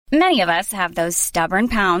Many of us have those stubborn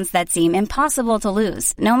pounds that seem impossible to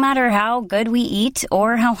lose, no matter how good we eat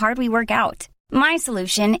or how hard we work out. My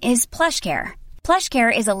solution is PlushCare.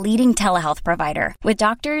 PlushCare is a leading telehealth provider with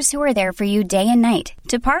doctors who are there for you day and night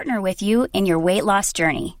to partner with you in your weight loss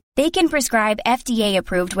journey. They can prescribe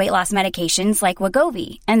FDA-approved weight loss medications like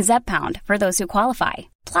Wegovy and Zepbound for those who qualify.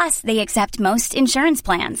 Plus, they accept most insurance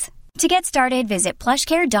plans. To get started, visit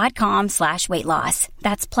plushcare.com/weightloss.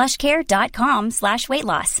 That's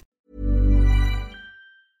plushcare.com/weightloss.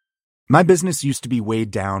 My business used to be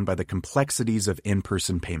weighed down by the complexities of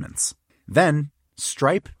in-person payments. Then,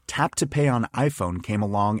 Stripe Tap to Pay on iPhone came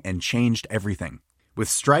along and changed everything. With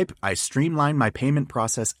Stripe, I streamlined my payment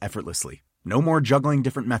process effortlessly. No more juggling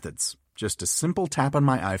different methods. Just a simple tap on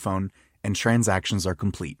my iPhone and transactions are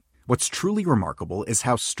complete. What's truly remarkable is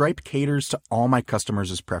how Stripe caters to all my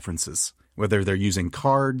customers' preferences. Whether they're using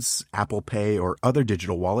cards, Apple Pay, or other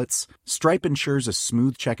digital wallets, Stripe ensures a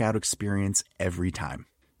smooth checkout experience every time.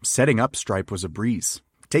 Setting up Stripe was a breeze,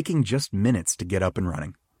 taking just minutes to get up and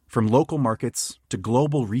running. From local markets to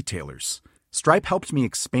global retailers, Stripe helped me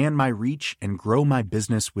expand my reach and grow my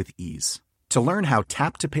business with ease. To learn how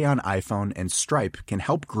Tap to Pay on iPhone and Stripe can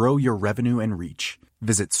help grow your revenue and reach,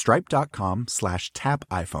 visit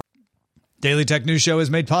stripe.com/tapiphone. Daily Tech News Show is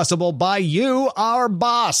made possible by you, our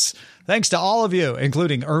boss. Thanks to all of you,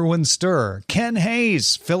 including Erwin Sturr, Ken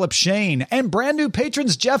Hayes, Philip Shane, and brand new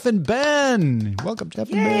patrons Jeff and Ben. Welcome, Jeff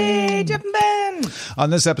and Ben. Yay, Jeff and Ben. On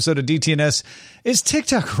this episode of DTNS, is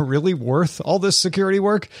TikTok really worth all this security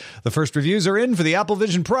work? The first reviews are in for the Apple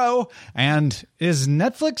Vision Pro. And is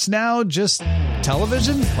Netflix now just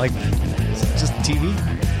television? Like, is it just TV?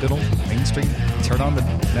 Good old mainstream? Turn on the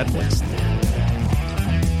Netflix.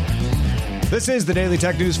 This is the Daily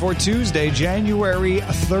Tech News for Tuesday, January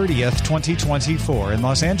 30th, 2024. In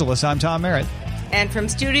Los Angeles, I'm Tom Merritt. And from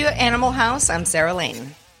Studio Animal House, I'm Sarah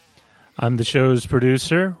Lane. I'm the show's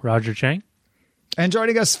producer, Roger Chang. And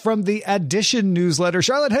joining us from the Addition newsletter,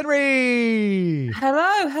 Charlotte Henry.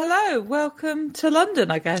 Hello. Welcome to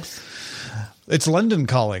London, I guess. It's London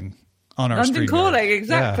calling on our London stream. calling,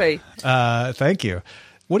 exactly. Yeah. Thank you.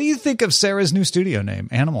 What do you think of Sarah's new studio name,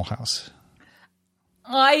 Animal House?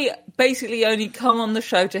 I basically only come on the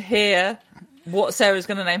show to hear what Sarah's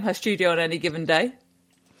going to name her studio on any given day.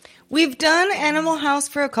 We've done Animal House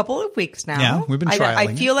for a couple of weeks now. Yeah, we've been trialing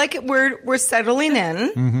I feel like we're settling in.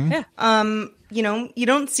 Mm-hmm. Yeah. You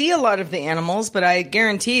don't see a lot of the animals, but I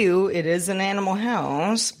guarantee you it is an animal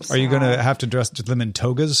house. Are you going to have to dress them in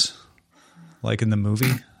togas, like in the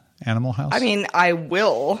movie Animal House? I mean, I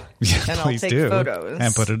will. Yeah, and please I'll take do. photos.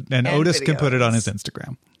 And Otis videos. can put it on his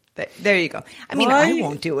Instagram. There you go. I mean, Why? I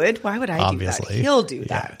won't do it. Why would I Obviously. do that? He'll do Yeah,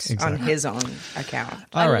 that exactly. on his own account.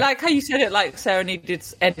 I All right. like how you said it like Sarah needed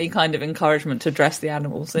any kind of encouragement to dress the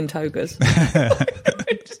animals in togas. That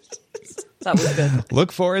was good.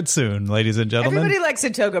 Look for it soon, ladies and gentlemen. Everybody likes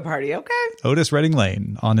a toga party, okay? Otis Redding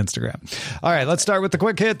Lane on Instagram. All right, let's start with the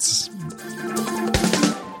quick hits.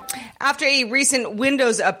 After a recent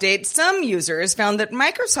Windows update, some users found that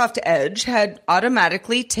Microsoft Edge had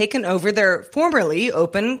automatically taken over their formerly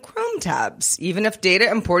open Chrome tabs, even if data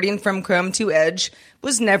importing from Chrome to Edge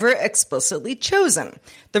was never explicitly chosen.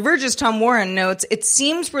 The Verge's Tom Warren notes it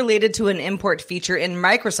seems related to an import feature in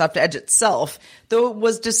Microsoft Edge itself, though it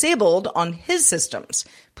was disabled on his systems.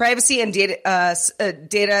 Privacy and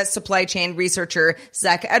data supply chain researcher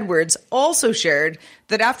Zach Edwards also shared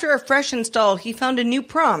that after a fresh install, he found a new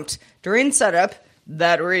prompt during setup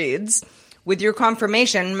that reads, "With your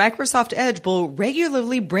confirmation, Microsoft Edge will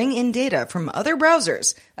regularly bring in data from other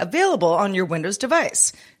browsers available on your Windows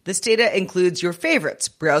device. This data includes your favorites,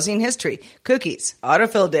 browsing history, cookies,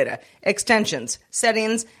 autofill data, extensions,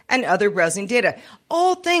 settings, and other browsing data.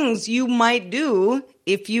 All things you might do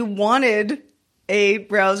if you wanted a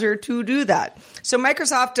browser to do that." So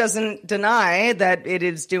Microsoft doesn't deny that it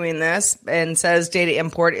is doing this and says data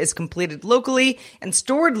import is completed locally and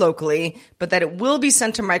stored locally, but that it will be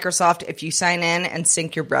sent to Microsoft if you sign in and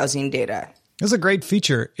sync your browsing data. It's a great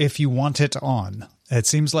feature if you want it on. It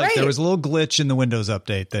seems like there was a little glitch in the Windows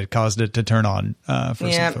update that caused it to turn on for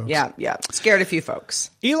some folks. Yeah. Scared a few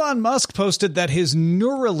folks. Elon Musk posted that his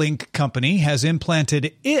Neuralink company has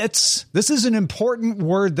implanted its, this is an important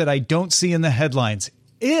word that I don't see in the headlines,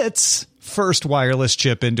 its first wireless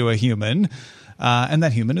chip into a human, and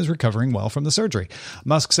that human is recovering well from the surgery.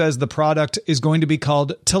 Musk says the product is going to be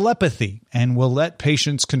called telepathy and will let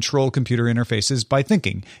patients control computer interfaces by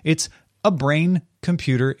thinking. It's a brain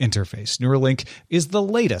brain-computer interface. Neuralink is the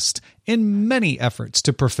latest in many efforts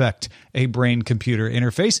to perfect a brain-computer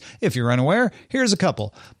interface. If you're unaware, here's a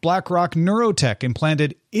couple. BlackRock Neurotech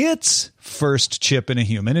implanted its first chip in a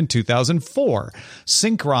human in 2004.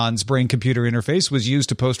 Synchron's brain-computer interface was used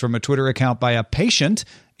to post from a Twitter account by a patient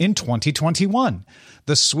in 2021.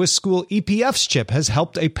 The Swiss school EPF's chip has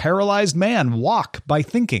helped a paralyzed man walk by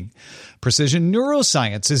thinking. Precision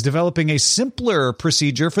Neuroscience is developing a simpler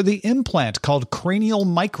procedure for the implant called cranial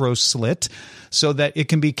microslit so that it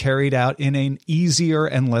can be carried out in an easier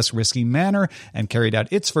and less risky manner, and carried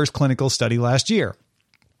out its first clinical study last year.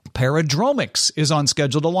 Paradromics is on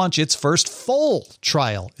schedule to launch its first full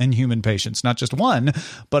trial in human patients, not just one,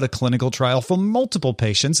 but a clinical trial for multiple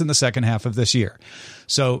patients in the second half of this year.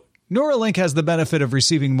 So Neuralink has the benefit of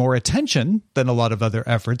receiving more attention than a lot of other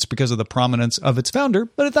efforts because of the prominence of its founder,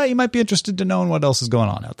 but I thought you might be interested to know what else is going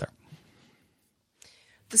on out there.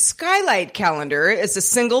 The Skylight calendar is a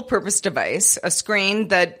single-purpose device, a screen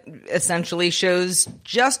that essentially shows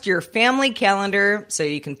just your family calendar so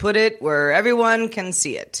you can put it where everyone can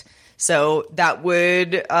see it. So that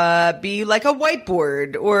would be like a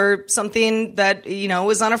whiteboard or something that,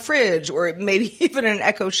 is on a fridge, or maybe even an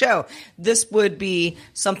Echo Show. This would be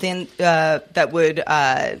something that would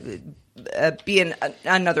be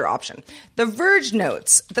another option. The Verge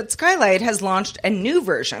notes that Skylight has launched a new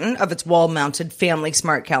version of its wall-mounted family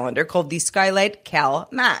smart calendar called the Skylight Cal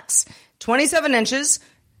Max. 27 inches,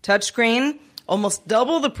 touchscreen, almost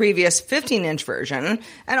double the previous 15-inch version,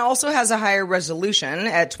 and also has a higher resolution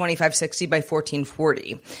at 2560 by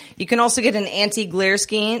 1440. You can also get an anti-glare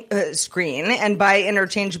screen and buy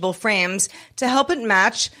interchangeable frames to help it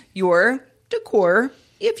match your decor,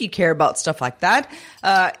 if you care about stuff like that.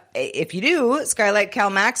 If you do, Skylight Cal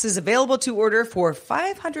Max is available to order for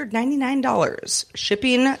 $599,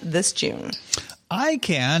 shipping this June.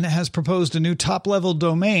 ICANN has proposed a new top-level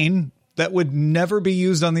domain that would never be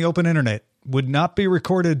used on the open internet, would not be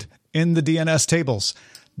recorded in the DNS tables.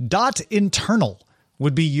 .internal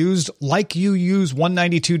would be used like you use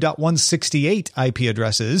 192.168 IP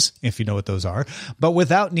addresses, if you know what those are, but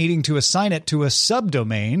without needing to assign it to a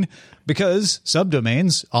subdomain, because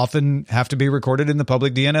subdomains often have to be recorded in the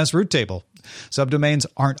public DNS root table. Subdomains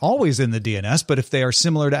aren't always in the DNS, but if they are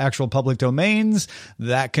similar to actual public domains,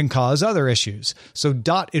 that can cause other issues. So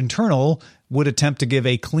 .internal would attempt to give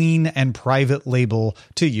a clean and private label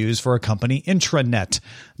to use for a company intranet.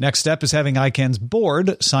 Next step is having ICANN's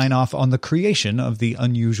board sign off on the creation of the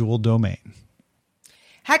unusual domain.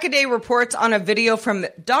 Hackaday reports on a video from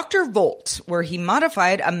Dr. Volt, where he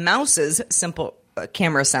modified a mouse's simple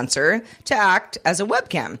camera sensor to act as a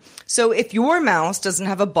webcam. So if your mouse doesn't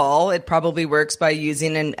have a ball, it probably works by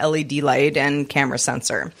using an LED light and camera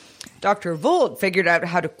sensor. Dr. Volt figured out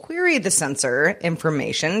how to query the sensor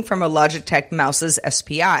information from a Logitech mouse's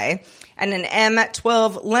SPI, and an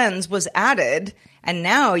M12 lens was added, and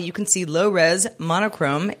now you can see low-res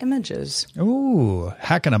monochrome images. Ooh,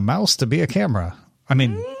 hacking a mouse to be a camera. I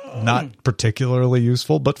mean, not particularly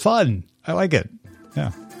useful, but fun. I like it.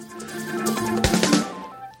 Yeah.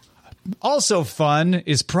 Also fun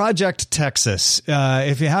is Project Texas.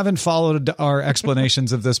 If you haven't followed our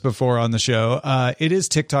explanations of this before on the show, it is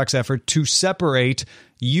TikTok's effort to separate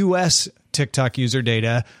U.S. TikTok user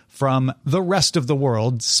data from the rest of the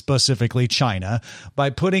world, specifically China, by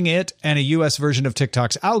putting it and a U.S. version of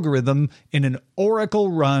TikTok's algorithm in an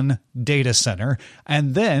Oracle-run data center,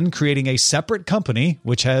 and then creating a separate company,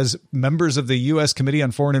 which has members of the U.S. Committee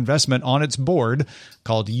on Foreign Investment on its board,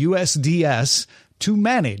 called USDS, to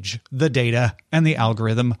manage the data and the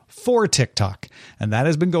algorithm for TikTok. And that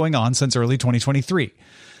has been going on since early 2023.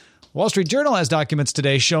 Wall Street Journal has documents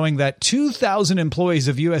today showing that 2,000 employees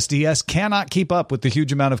of USDS cannot keep up with the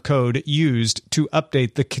huge amount of code used to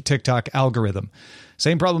update the TikTok algorithm.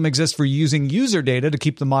 Same problem exists for using user data to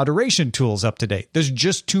keep the moderation tools up to date. There's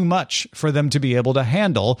just too much for them to be able to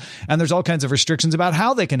handle, and there's all kinds of restrictions about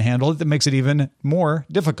how they can handle it that makes it even more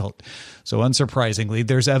difficult. So unsurprisingly,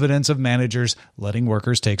 there's evidence of managers letting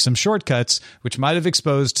workers take some shortcuts, which might have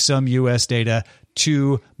exposed some U.S. data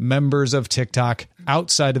to members of TikTok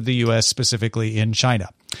outside of the U.S., specifically in China.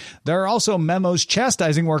 There are also memos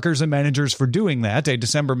chastising workers and managers for doing that. A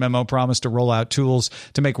December memo promised to roll out tools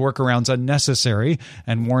to make workarounds unnecessary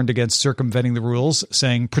and warned against circumventing the rules,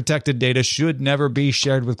 saying protected data should never be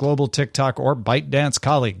shared with global TikTok or ByteDance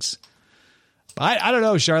colleagues. I don't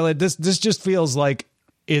know, Charlotte. This just feels like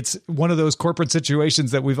it's one of those corporate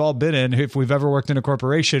situations that we've all been in if we've ever worked in a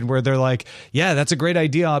corporation where they're like, yeah, that's a great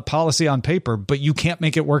idea, policy on paper, but you can't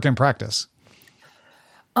make it work in practice.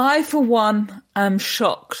 I, for one, am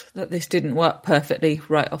shocked that this didn't work perfectly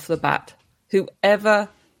right off the bat. Whoever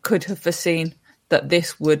could have foreseen that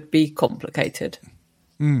this would be complicated.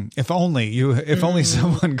 If only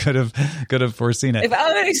someone could have foreseen it. If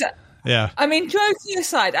only Yeah. I mean, joking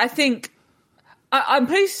aside, I think I'm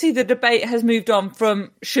pleased to see the debate has moved on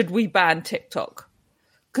from should we ban TikTok?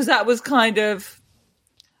 Because that was kind of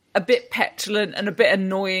a bit petulant and a bit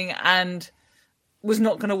annoying and was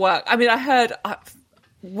not going to work. I mean, I heard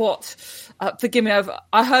forgive me,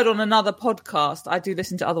 I heard on another podcast. I do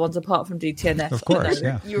listen to other ones apart from DTNS. Of course,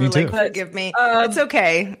 yeah. You were like, forgive me. It's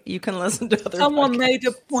okay. You can listen to other Someone podcasts. made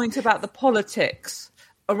a point about the politics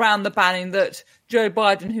around the banning, that Joe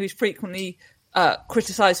Biden, who is frequently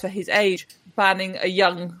criticised for his age, banning a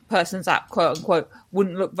young person's app, quote unquote,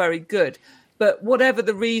 wouldn't look very good. But whatever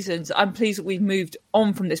the reasons, I'm pleased that we've moved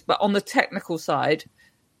on from this. But on the technical side,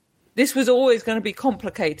 this was always going to be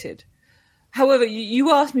complicated. However,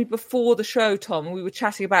 you asked me before the show, Tom, and we were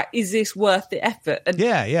chatting about, is this worth the effort? And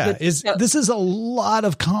Yeah. This is a lot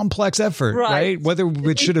of complex effort, right? Whether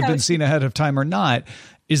it should have been seen ahead of time or not.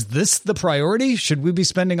 Is this the priority? Should we be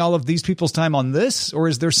spending all of these people's time on this? Or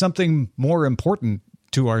is there something more important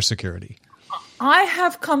to our security? I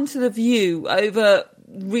have come to the view over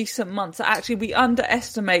recent months that actually we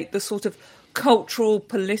underestimate the sort of cultural,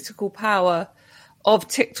 political power of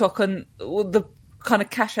TikTok and the kind of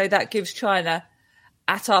cachet that gives China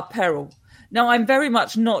at our peril. Now, I'm very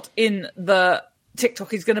much not in the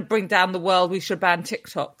TikTok is going to bring down the world, we should ban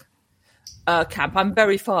TikTok camp. I'm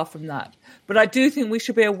very far from that. But I do think we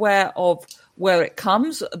should be aware of where it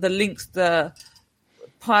comes, the links the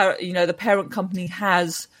parent company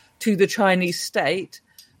has to the Chinese state,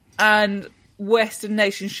 and Western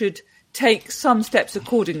nations should take some steps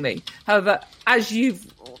accordingly. However, as you've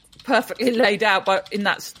perfectly laid out in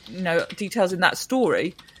that, details in that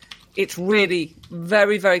story, it's really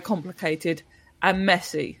very, very complicated and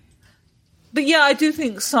messy. But yeah, I do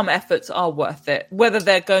think some efforts are worth it. Whether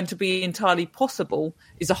they're going to be entirely possible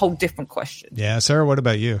is a whole different question. Yeah. Sarah, what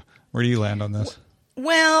about you? Where do you land on this?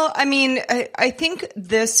 Well, I mean, I think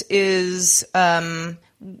this is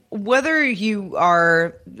whether you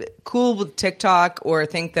are cool with TikTok or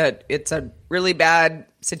think that it's a really bad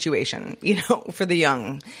situation, for the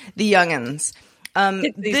youngins.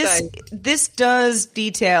 This does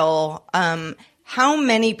detail how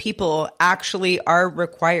many people actually are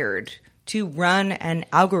required to run an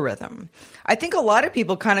algorithm. I think a lot of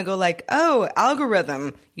people kind of go like, oh,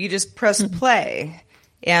 algorithm, you just press play.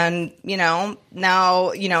 And, now,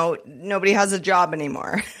 nobody has a job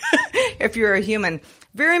anymore if you're a human.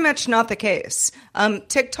 Very much not the case.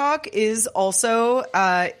 TikTok is also,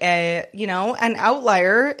 an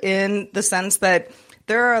outlier in the sense that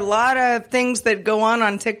there are a lot of things that go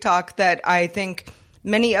on TikTok that I think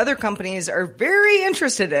many other companies are very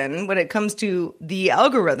interested in when it comes to the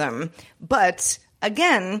algorithm. But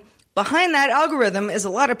again, behind that algorithm is a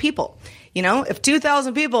lot of people. If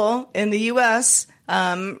 2,000 people in the U.S.,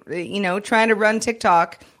 trying to run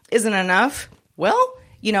TikTok isn't enough, well,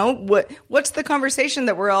 what's the conversation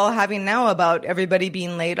that we're all having now about everybody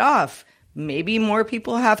being laid off? Maybe more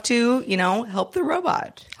people have to, help the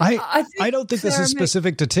robot. I don't think this is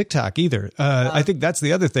specific to TikTok either. I think that's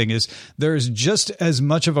the other thing is there's just as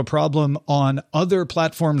much of a problem on other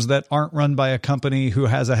platforms that aren't run by a company who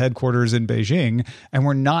has a headquarters in Beijing. And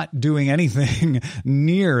we're not doing anything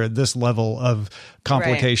near this level of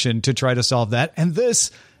complication to try to solve that. And this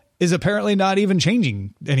is apparently not even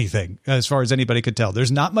changing anything as far as anybody could tell.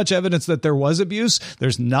 There's not much evidence that there was abuse.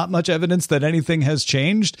 There's not much evidence that anything has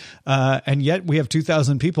changed. And yet we have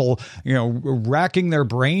 2,000 people, racking their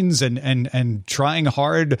brains and trying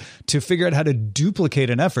hard to figure out how to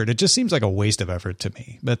duplicate an effort. It just seems like a waste of effort to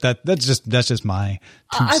me. But that's just my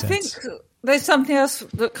 2 cents. I think there's something else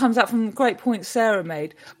that comes out from the great point Sarah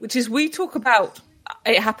made, which is we talk about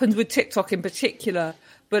it happens with TikTok in particular,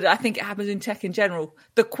 but I think it happens in tech in general,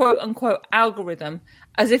 the quote-unquote algorithm,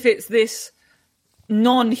 as if it's this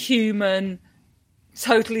non-human,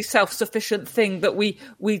 totally self-sufficient thing that we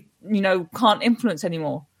can't influence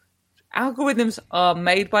anymore. Algorithms are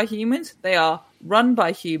made by humans, they are run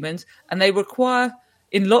by humans, and they require,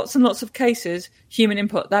 in lots and lots of cases, human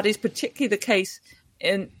input. That is particularly the case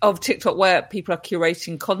of TikTok, where people are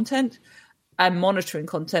curating content and monitoring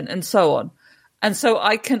content and so on. And so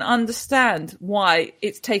I can understand why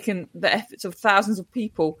it's taken the efforts of thousands of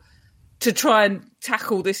people to try and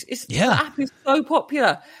tackle this. The app is so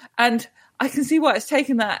popular, and I can see why it's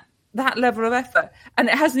taken that level of effort, and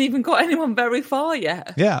it hasn't even got anyone very far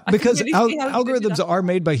yet. Yeah, because algorithms are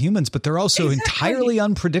made by humans, but they're also entirely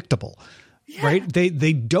unpredictable. right?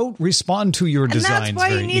 They don't respond to your designs and that's why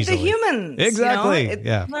very you need easily. the humans. Exactly. You know?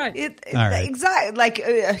 Yeah. Right. All right. Exactly. Like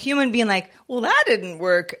a human being like, well, that didn't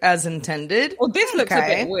work as intended. Well, this looks a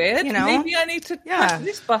bit weird. You know? Maybe I need to press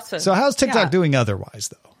this button. So how's TikTok Yeah. doing otherwise,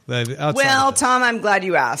 though? Well, Tom, I'm glad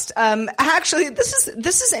you asked. Actually, this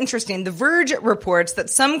is interesting. The Verge reports that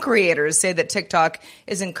some creators say that TikTok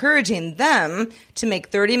is encouraging them to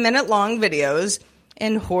make 30-minute long videos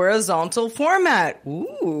in horizontal format.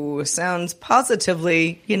 Ooh, sounds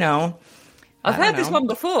positively, I've heard this one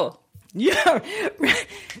before. Yeah,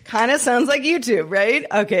 kind of sounds like YouTube, right?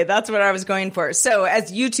 Okay, that's what I was going for. So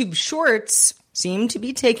as YouTube Shorts seem to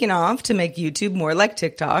be taking off to make YouTube more like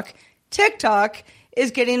TikTok, TikTok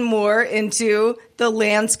is getting more into the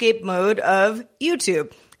landscape mode of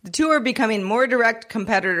YouTube. The two are becoming more direct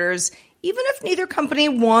competitors, even if neither company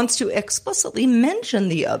wants to explicitly mention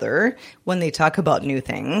the other when they talk about new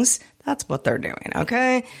things. That's what they're doing,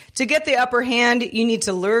 okay? To get the upper hand, you need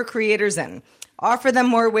to lure creators in. Offer them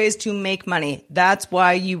more ways to make money. That's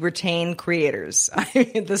why you retain creators.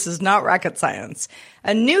 This is not rocket science.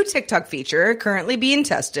 A new TikTok feature currently being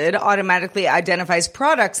tested automatically identifies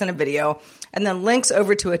products in a video and then links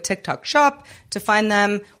over to a TikTok shop to find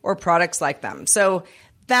them or products like them. So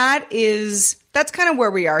that's kind of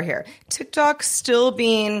where we are here. TikTok still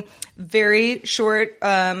being very short,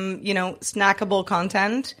 snackable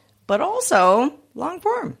content, but also long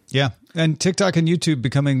form. Yeah. And TikTok and YouTube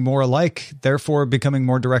becoming more alike, therefore becoming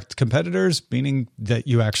more direct competitors, meaning that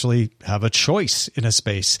you actually have a choice in a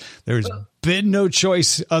space. There's been no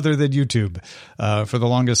choice other than YouTube for the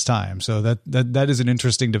longest time. So that is an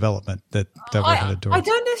interesting development that we're headed towards. I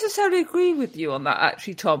don't necessarily agree with you on that,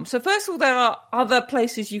 actually, Tom. So first of all, there are other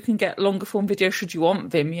places you can get longer form videos should you want,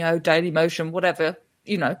 Vimeo, Dailymotion, whatever.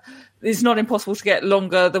 It's not impossible to get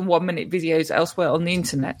longer than 1 minute videos elsewhere on the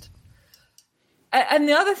internet. And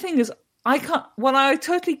the other thing is, I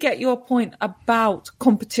totally get your point about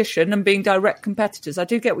competition and being direct competitors. I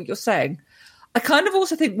do get what you're saying. I kind of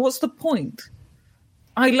also think, what's the point?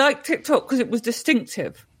 I like TikTok because it was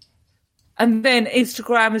distinctive. And then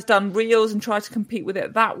Instagram has done Reels and tried to compete with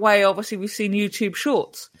it that way. Obviously, we've seen YouTube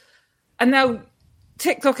Shorts. And now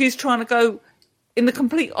TikTok is trying to go in the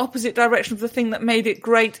complete opposite direction of the thing that made it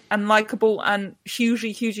great and likable and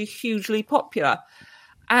hugely, hugely, hugely popular.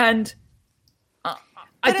 And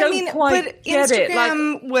I don't quite get it.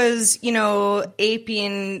 Instagram was,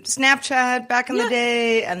 aping Snapchat back in the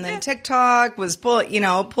day, and then TikTok was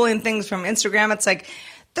pulling things from Instagram. It's like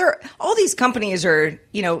all these companies are,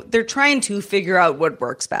 they're trying to figure out what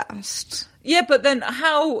works best. Yeah, but then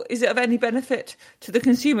how is it of any benefit to the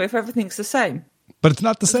consumer if everything's the same? But it's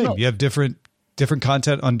not the same. You have different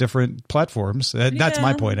content on different platforms. That's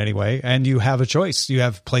my point anyway. And you have a choice. You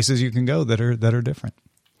have places you can go that are different.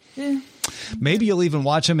 Yeah. Maybe you'll even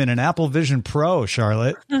watch them in an Apple Vision Pro,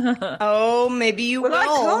 Charlotte. Oh, maybe you will. I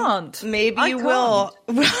can't. Maybe you will.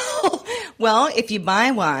 Well, if you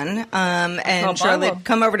buy one, and Charlotte,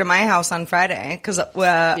 come over to my house on Friday because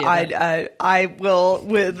I will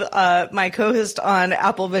with my co-host on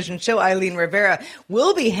Apple Vision Show, Eileen Rivera,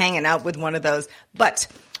 will be hanging out with one of those. But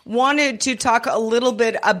wanted to talk a little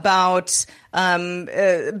bit about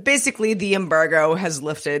basically the embargo has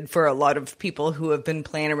lifted for a lot of people who have been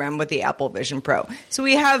playing around with the Apple Vision Pro. So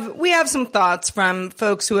we have some thoughts from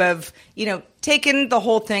folks who have, taken the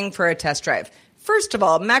whole thing for a test drive. First of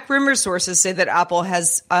all, Mac rumor sources say that Apple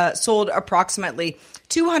has sold approximately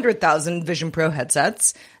 200,000 Vision Pro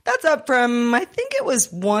headsets. That's up from, I think it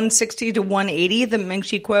was 160 to 180 that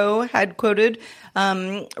Ming-Chi Kuo had quoted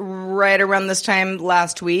right around this time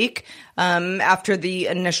last week after the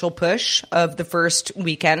initial push of the first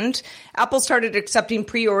weekend. Apple started accepting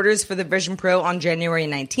pre-orders for the Vision Pro on January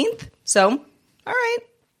 19th. So, all right,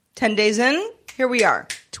 10 days in, here we are,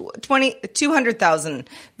 200,000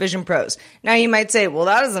 Vision Pros. Now you might say, well,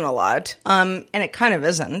 that isn't a lot. And it kind of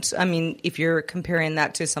isn't. I mean, if you're comparing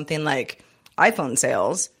that to something like iPhone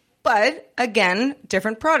sales, but again,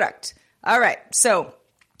 different product. All right. So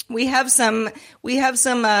we have some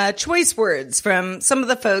choice words from some of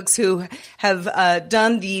the folks who have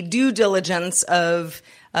done the due diligence of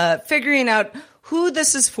figuring out who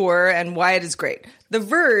this is for and why it is great. The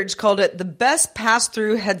Verge called it the best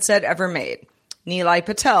pass-through headset ever made. Nilay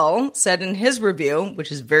Patel said in his review,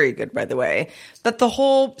 which is very good, by the way, that the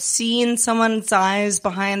whole seeing someone's eyes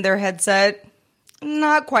behind their headset,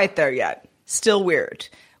 not quite there yet. Still weird.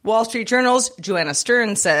 Wall Street Journal's Joanna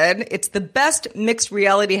Stern said it's the best mixed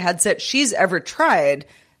reality headset she's ever tried.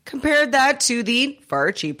 Compared that to the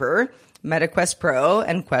far cheaper Meta Quest Pro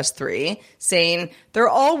and Quest 3, saying they're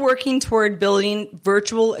all working toward building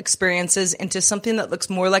virtual experiences into something that looks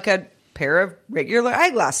more like a pair of regular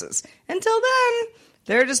eyeglasses. Until then,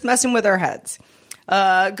 they're just messing with our heads.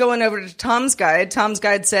 Going over to Tom's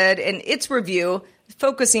Guide said in its review,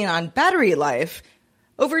 focusing on battery life,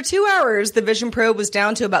 over 2 hours, the Vision Pro was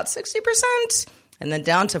down to about 60% and then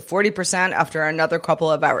down to 40% after another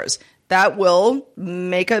couple of hours. That will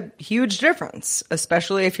make a huge difference,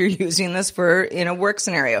 especially if you're using this in a work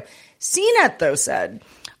scenario. CNET, though, said,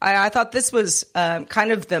 I thought this was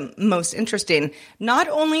kind of the most interesting. Not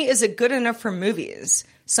only is it good enough for movies,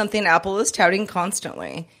 something Apple is touting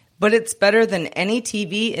constantly, but it's better than any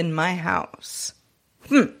TV in my house.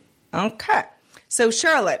 Okay. So,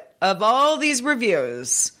 Charlotte, of all these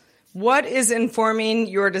reviews, what is informing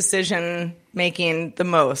your decision making the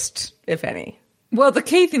most, if any? Well, the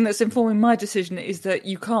key thing that's informing my decision is that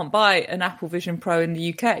you can't buy an Apple Vision Pro in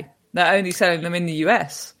the UK. They're only selling them in the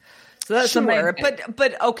US. So that's the main thing.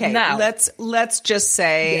 But okay, now, let's just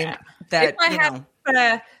say that if I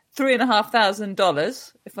had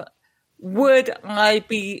 $3,500, would I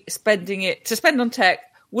be spending it to spend on tech?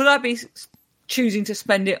 Would I be choosing to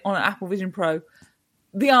spend it on an Apple Vision Pro?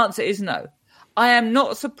 The answer is no. I am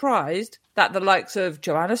not surprised that the likes of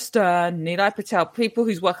Joanna Stern, Nilay Patel, people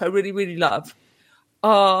whose work I really, really love,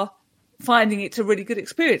 are finding it a really good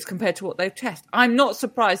experience compared to what they've tested. I'm not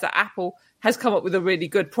surprised that Apple has come up with a really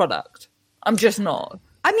good product. I'm just not.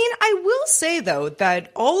 I mean, I will say, though,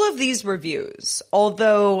 that all of these reviews,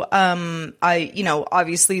 although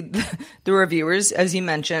obviously the reviewers, as you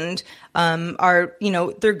mentioned, are,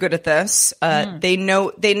 they're good at this. They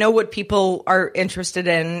know what people are interested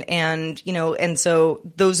in, and so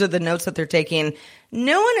those are the notes that they're taking.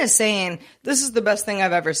 No one is saying, this is the best thing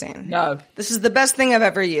I've ever seen. No. This is the best thing I've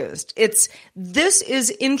ever used. This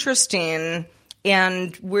is interesting,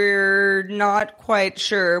 and we're not quite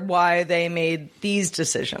sure why they made these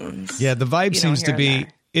decisions. Yeah, the vibe seems to be,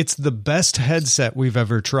 it's the best headset we've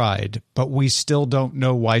ever tried, but we still don't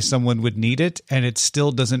know why someone would need it, and it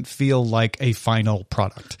still doesn't feel like a final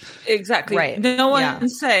product. Exactly. Right. No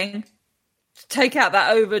one's saying, take out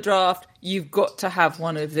that overdraft, you've got to have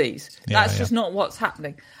one of these. That's just not what's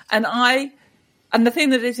happening. And the thing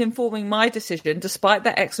that is informing my decision, despite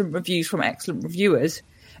the excellent reviews from excellent reviewers,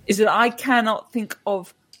 is that I cannot think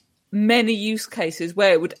of many use cases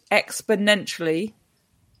where it would exponentially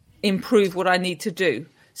improve what I need to do.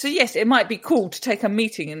 So yes, it might be cool to take a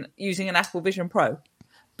meeting using an Apple Vision Pro,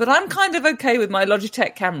 but I'm kind of okay with my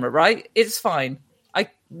Logitech camera, right? It's fine.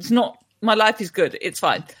 My life is good. It's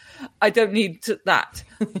fine. I don't need that.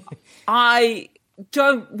 I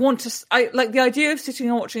don't want to. The idea of sitting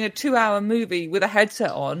and watching a 2-hour movie with a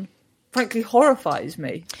headset on, frankly, horrifies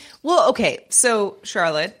me. Well, okay. So,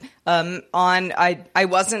 Charlotte, I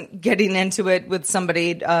wasn't getting into it with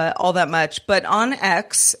somebody all that much, but on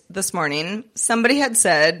X this morning, somebody had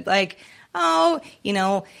said,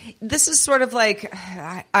 this is sort of like,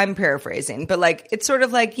 I'm paraphrasing, but it's sort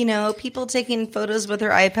of like, people taking photos with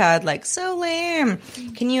their iPad, so lame.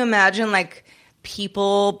 Can you imagine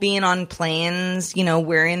people being on planes,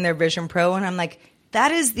 wearing their Vision Pro? And I'm like,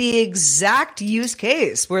 that is the exact use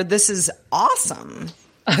case where this is awesome.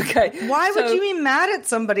 Okay. Why would you be mad at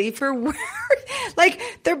somebody for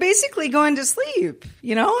they're basically going to sleep,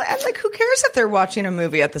 and who cares if they're watching a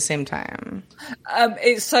movie at the same time?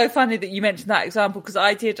 It's so funny that you mentioned that example, because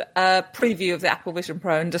I did a preview of the Apple Vision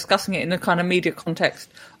Pro and discussing it in a kind of media context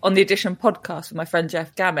on the Edition podcast with my friend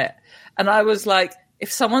Jeff Gamet. And I was like, if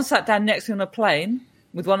someone sat down next to me on a plane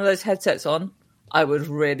with one of those headsets on, I would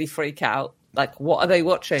really freak out. What are they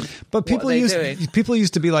watching? But people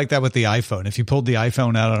used to be like that with the iPhone. If you pulled the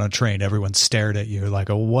iPhone out on a train, everyone stared at you like,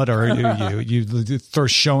 what are you? You're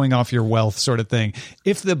showing off your wealth sort of thing.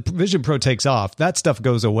 If the Vision Pro takes off, that stuff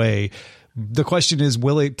goes away. The question is,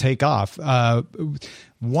 will it take off?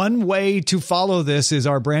 One way to follow this is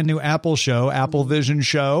our brand new Apple show, Apple Vision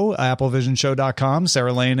Show, applevisionshow.com.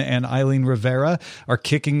 Sarah Lane and Eileen Rivera are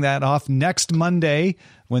kicking that off next Monday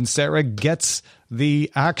when Sarah gets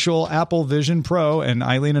the actual Apple Vision Pro, and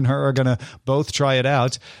Eileen and her are going to both try it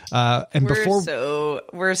out.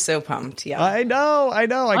 We're so pumped. Yeah, I know.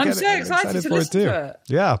 I'm so excited to listen to it.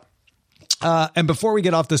 Yeah. And before we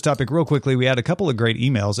get off this topic real quickly, we had a couple of great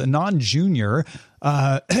emails. Anon Jr.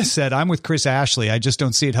 Said, I'm with Chris Ashley. I just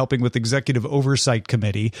don't see it helping with Executive Oversight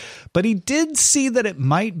Committee. But he did see that it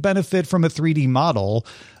might benefit from a 3D model.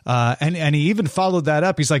 And he even followed that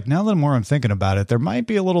up. He's like, now that I'm thinking about it, there might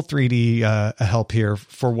be a little 3D help here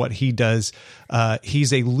for what he does.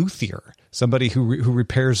 He's a luthier. somebody who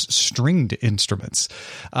repairs stringed instruments.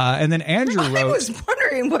 And then Andrew wrote... I was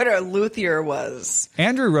wondering what a luthier was.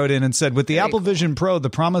 Andrew wrote in and said, with the Apple Vision Pro, the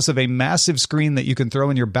promise of a massive screen that you can throw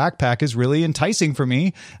in your backpack is really enticing for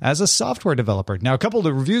me as a software developer. Now, a couple of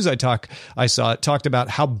the reviews I saw talked about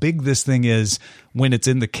how big this thing is when it's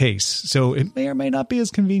in the case. So it may or may not be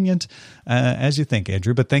as convenient as you think,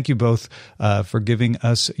 Andrew. But thank you both for giving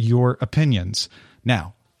us your opinions.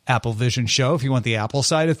 Now, Apple Vision Show if you want the Apple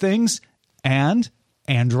side of things, and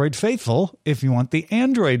Android Faithful if you want the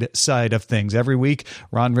Android side of things. Every week,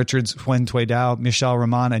 Ron Richards, Huen Tui Dao, Michelle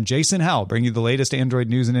Rahman, and Jason Howell bring you the latest Android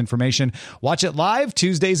news and information. Watch it live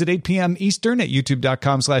Tuesdays at 8 p.m. Eastern at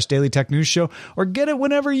youtube.com/Daily Tech News Show, or get it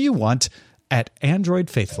whenever you want at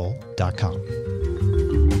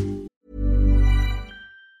androidfaithful.com.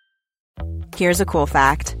 Here's a cool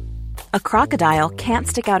fact. A crocodile can't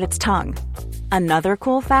stick out its tongue. Another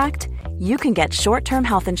cool fact, you can get short-term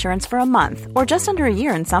health insurance for a month or just under a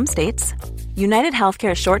year in some states. United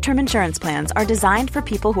Healthcare short-term insurance plans are designed for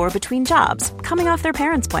people who are between jobs, coming off their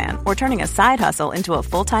parents' plan, or turning a side hustle into a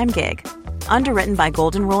full-time gig. Underwritten by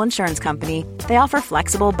Golden Rule Insurance Company, they offer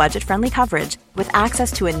flexible, budget-friendly coverage with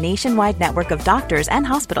access to a nationwide network of doctors and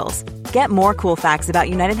hospitals. Get more cool facts about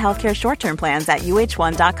United Healthcare short-term plans at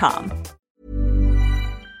uh1.com.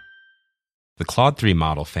 The Claude 3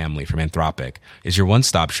 model family from Anthropic is your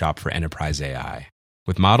one-stop shop for enterprise AI.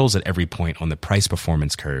 With models at every point on the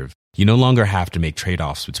price-performance curve, you no longer have to make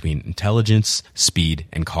trade-offs between intelligence, speed,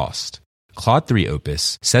 and cost. Claude 3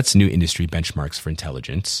 Opus sets new industry benchmarks for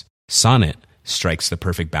intelligence. Sonnet strikes the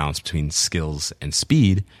perfect balance between skills and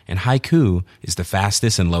speed. And Haiku is the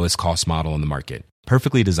fastest and lowest cost model in the market,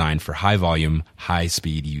 perfectly designed for high-volume,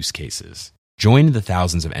 high-speed use cases. Join the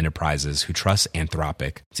thousands of enterprises who trust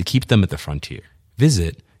Anthropic to keep them at the frontier.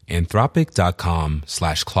 Visit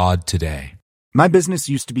anthropic.com/Claude today. My business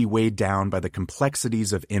used to be weighed down by the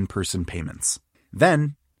complexities of in-person payments.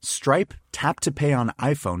 Then, Stripe Tap to Pay on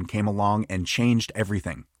iPhone came along and changed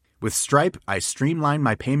everything. With Stripe, I streamlined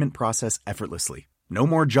my payment process effortlessly. No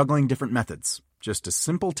more juggling different methods. Just a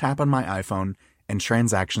simple tap on my iPhone and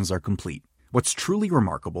transactions are complete. What's truly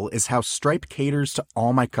remarkable is how Stripe caters to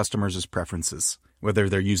all my customers' preferences. Whether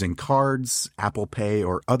they're using cards, Apple Pay,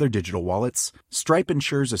 or other digital wallets, Stripe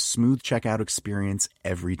ensures a smooth checkout experience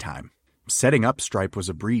every time. Setting up Stripe was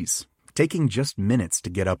a breeze, taking just minutes to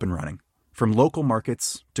get up and running. From local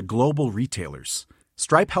markets to global retailers,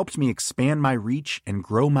 Stripe helped me expand my reach and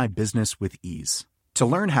grow my business with ease. To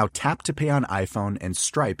learn how Tap to Pay on iPhone and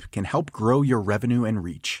Stripe can help grow your revenue and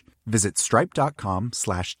reach, visit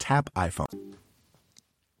stripe.com/tapiphone.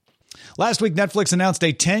 Last week, Netflix announced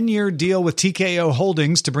a 10-year deal with TKO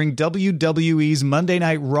Holdings to bring WWE's Monday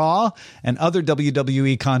Night Raw and other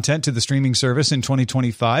WWE content to the streaming service in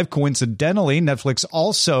 2025. Coincidentally, Netflix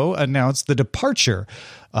also announced the departure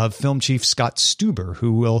of film chief Scott Stuber,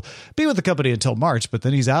 who will be with the company until March, but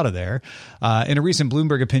then he's out of there. In a recent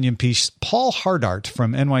Bloomberg opinion piece, Paul Hardart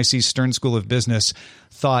from NYC's Stern School of Business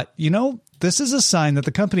thought, this is a sign that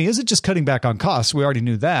the company isn't just cutting back on costs, we already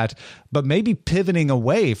knew that, but maybe pivoting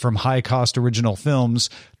away from high-cost original films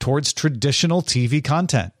towards traditional TV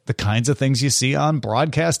content, the kinds of things you see on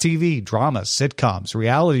broadcast TV, dramas, sitcoms,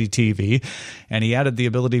 reality TV. And he added the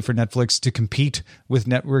ability for Netflix to compete with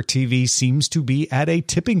network TV seems to be at a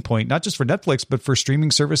tipping point, not just for Netflix, but for streaming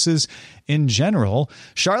services in general.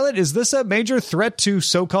 Charlotte, is this a major threat to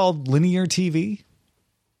so-called linear TV?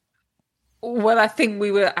 Well, I think we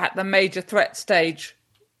were at the major threat stage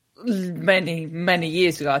many, many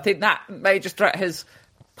years ago. I think that major threat has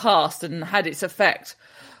passed and had its effect.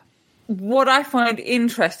 What I find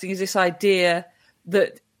interesting is this idea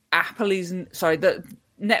that that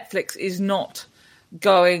Netflix is not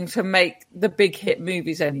going to make the big hit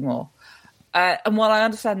movies anymore. And while I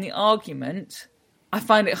understand the argument, I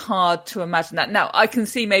find it hard to imagine that. Now, I can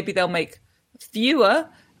see maybe they'll make fewer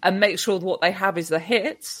and make sure that what they have is the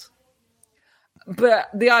hits. But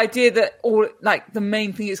the idea that the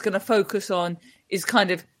main thing it's going to focus on is kind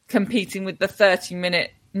of competing with the 30-minute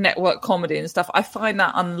network comedy and stuff, I find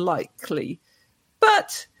that unlikely.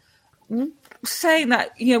 But saying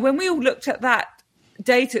that, when we all looked at that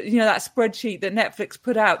data, that spreadsheet that Netflix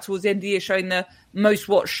put out towards the end of the year showing the most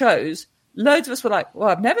watched shows, loads of us were like, well,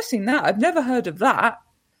 I've never seen that. I've never heard of that.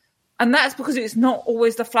 And that's because it's not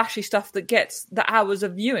always the flashy stuff that gets the hours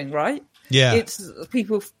of viewing, right? Yeah. It's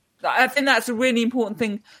people... I think that's a really important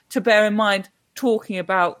thing to bear in mind talking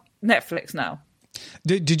about Netflix now.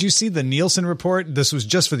 Did you see the Nielsen report? This was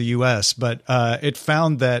just for the U.S., but it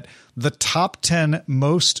found that the top 10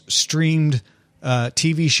 most streamed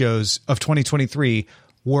TV shows of 2023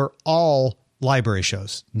 were all library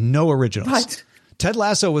shows, no originals. Right. Ted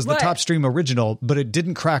Lasso was the Right. top stream original, but it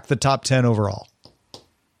didn't crack the top 10 overall.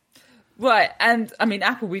 Right, and I mean,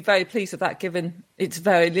 Apple will be very pleased with that given its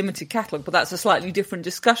very limited catalogue, but that's a slightly different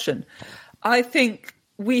discussion. I think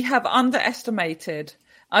we have underestimated,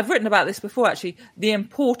 I've written about this before actually, the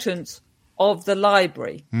importance of the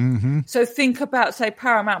library. Mm-hmm. So think about, say,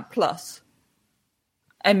 Paramount Plus.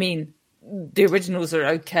 I mean, the originals are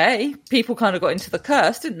okay. People kind of got into The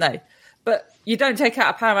Curse, didn't they? But you don't take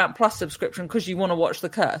out a Paramount Plus subscription because you want to watch The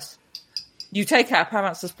Curse. You take out a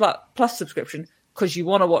Paramount Plus subscription because you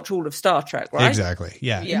want to watch all of Star Trek, right? Exactly.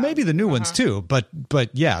 Yeah. And maybe the new ones too, but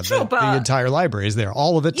yeah, Sure, the entire library is there,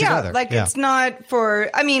 all of it together. It's not for,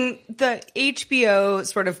 I mean, the HBO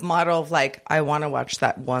sort of model of like, I want to watch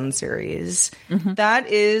that one series. Mm-hmm. That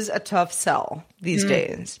is a tough sell these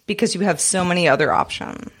days because you have so many other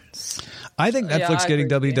options. I think Netflix I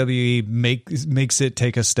getting agree with you. WWE makes it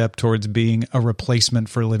take a step towards being a replacement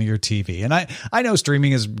for linear TV. And I know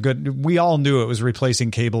streaming is good. We all knew it was replacing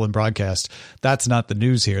cable and broadcast. That's not the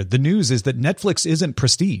news here. The news is that Netflix isn't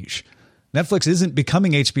prestige. Netflix isn't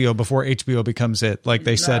becoming HBO before HBO becomes it, like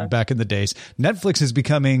they said back in the days. Netflix is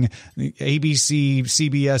becoming ABC,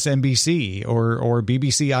 CBS, NBC, or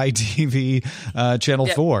BBC ITV Channel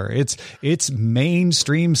 4. It's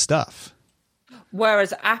mainstream stuff.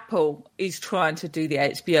 Whereas Apple is trying to do the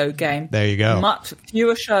HBO game. There you go. Much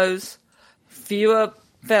fewer shows, fewer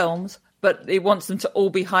films, but it wants them to all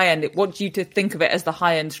be high-end. It wants you to think of it as the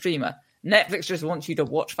high-end streamer. Netflix just wants you to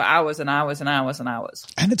watch for hours and hours and hours and hours.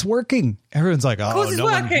 And it's working. Everyone's like, oh,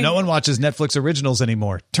 no one watches Netflix originals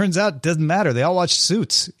anymore. Turns out it doesn't matter. They all watch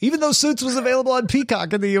Suits. Even though Suits was available on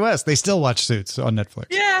Peacock in the US, they still watch Suits on Netflix.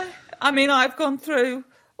 Yeah. I mean, I've gone through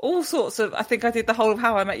all sorts of, I think I did the whole of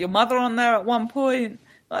How I Met Your Mother on there at one point.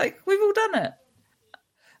 Like, we've all done it.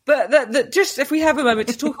 But just if we have a moment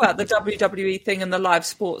to talk about the WWE thing and the live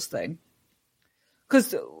sports thing.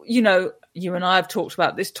 Because, you know, you and I have talked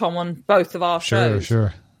about this, Tom, on both of our shows.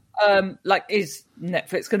 Sure. Like, is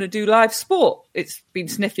Netflix going to do live sport? It's been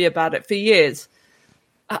sniffy about it for years.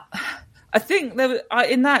 I think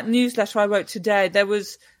in that newsletter I wrote today, there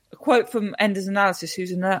was a quote from Enders Analysis,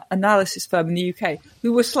 who's an analysis firm in the UK,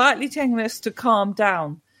 who was slightly telling us to calm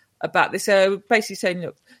down about this. Basically saying,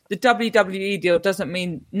 look, the WWE deal doesn't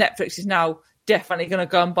mean Netflix is now definitely going to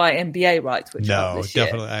go and buy NBA rights. Which no,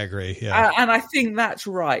 definitely, I agree. Yeah, and I think that's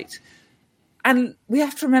right. And we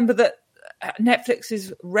have to remember that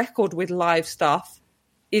Netflix's record with live stuff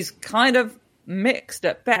is kind of mixed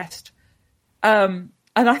at best.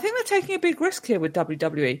 And I think they're taking a big risk here with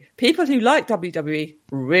WWE. People who like WWE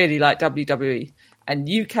really like WWE, and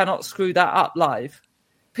you cannot screw that up live.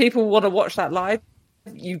 People want to watch that live.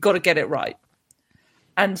 You've got to get it right.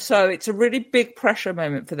 And so it's a really big pressure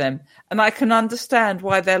moment for them. And I can understand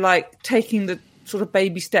why they're like taking the sort of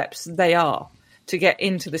baby steps they are to get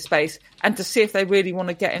into the space and to see if they really want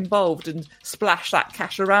to get involved and splash that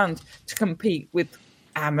cash around to compete with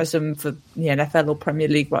Amazon for the NFL or Premier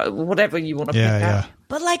League, whatever you want to pick out.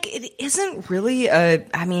 But like, it isn't really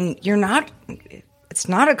it's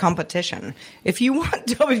not a competition. If you want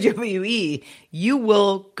WWE, you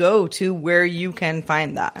will go to where you can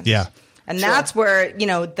find that. Yeah. And that's where,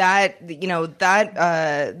 that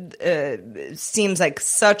seems like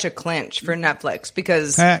such a clinch for Netflix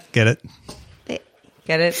because get it.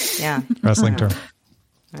 Get it? Yeah. Wrestling term.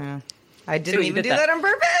 Yeah. I didn't even do that on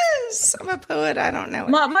purpose. I'm a poet. I don't know.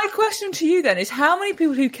 My question to you then is how many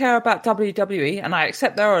people who care about WWE, and I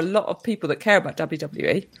accept there are a lot of people that care about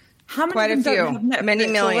WWE, how many Quite of them a few. don't have Netflix Many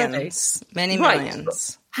millions. already? Many Right.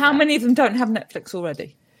 millions. How many of them don't have Netflix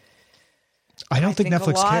already? I don't think think a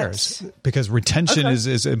Netflix lot. cares because retention is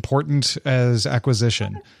as important as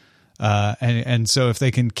acquisition. And so if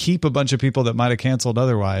they can keep a bunch of people that might have canceled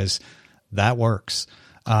otherwise, that works.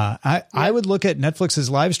 I would look at Netflix's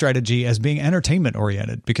live strategy as being entertainment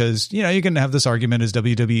oriented because, you can have this argument as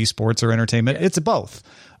WWE sports or entertainment. It's both.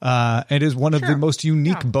 It is one of the most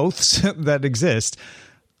unique boths that exist.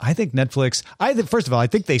 I think Netflix, first of all, I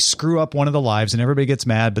think they screw up one of the lives and everybody gets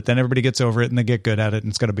mad, but then everybody gets over it and they get good at it and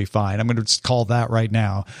it's going to be fine. I'm going to just call that right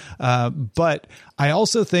now. But I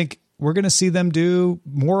also think we're going to see them do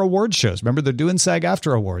more award shows. Remember, they're doing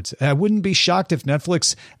SAG-AFTRA awards. I wouldn't be shocked if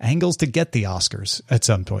Netflix angles to get the Oscars at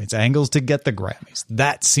some points, angles to get the Grammys.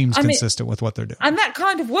 That seems consistent with what they're doing. And that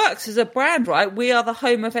kind of works as a brand, right? We are the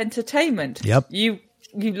home of entertainment. Yep.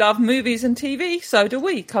 You love movies and TV, so do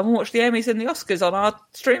we. Come and watch the Emmys and the Oscars on our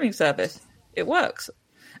streaming service. It works.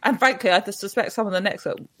 And frankly, I suspect some of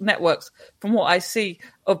the networks, from what I see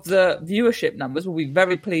of the viewership numbers, will be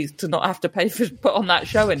very pleased to not have to pay for put on that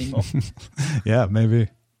show anymore. Yeah, maybe.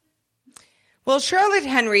 Well, Charlotte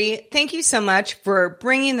Henry, thank you so much for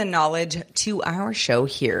bringing the knowledge to our show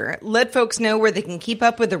here. Let folks know where they can keep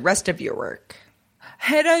up with the rest of your work.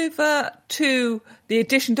 Head over to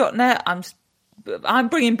theedition.net. I'm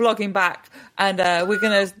bringing blogging back, and we're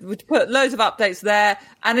going to put loads of updates there.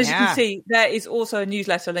 And as you can see, there is also a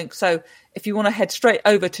newsletter link. So if you want to head straight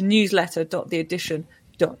over to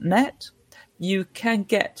newsletter.theedition.net, you can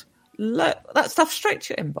get that stuff straight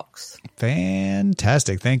to your inbox.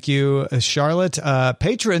 Fantastic. Thank you, Charlotte.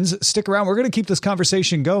 Patrons, stick around. We're going to keep this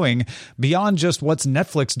conversation going beyond just what's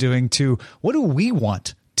Netflix doing to what do we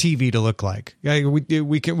want TV to look like.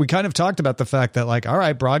 We kind of talked about the fact that, like, all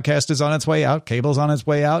right, broadcast is on its way out, cable's on its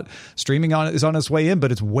way out, streaming is on its way in,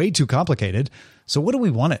 but it's way too complicated. So what do we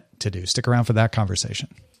want it to do? Stick around for that conversation.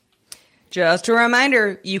 Just a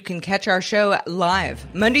reminder, you can catch our show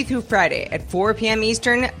live Monday through Friday at 4 p.m.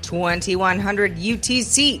 Eastern, 2100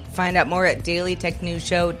 UTC. Find out more at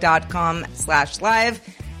dailytechnewsshow.com/live.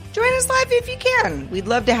 Join us live if you can. We'd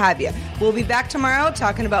love to have you. We'll be back tomorrow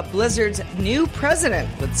talking about Blizzard's new president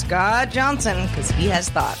with Scott Johnson, because he has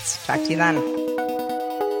thoughts. Talk to you then.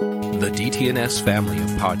 The DTNS family of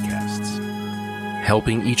podcasts,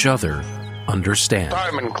 helping each other understand.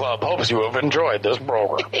 Diamond Club hopes you have enjoyed this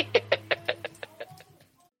program.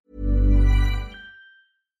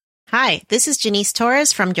 Hi, this is Janice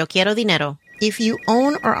Torres from Yo Quiero Dinero. If you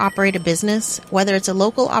own or operate a business, whether it's a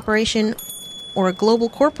local operation or a global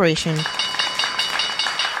corporation,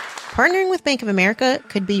 partnering with Bank of America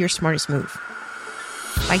could be your smartest move.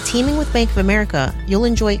 By teaming with Bank of America, you'll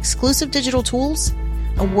enjoy exclusive digital tools,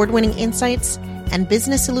 award-winning insights, and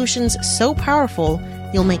business solutions so powerful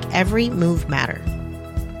you'll make every move matter.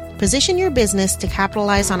 Position your business to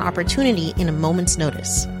capitalize on opportunity in a moment's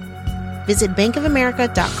notice. Visit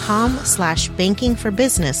bankofamerica.com/banking for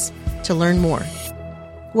business to learn more.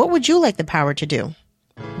 What would you like the power to do?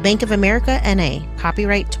 Bank of America, N.A.,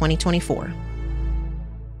 copyright 2024.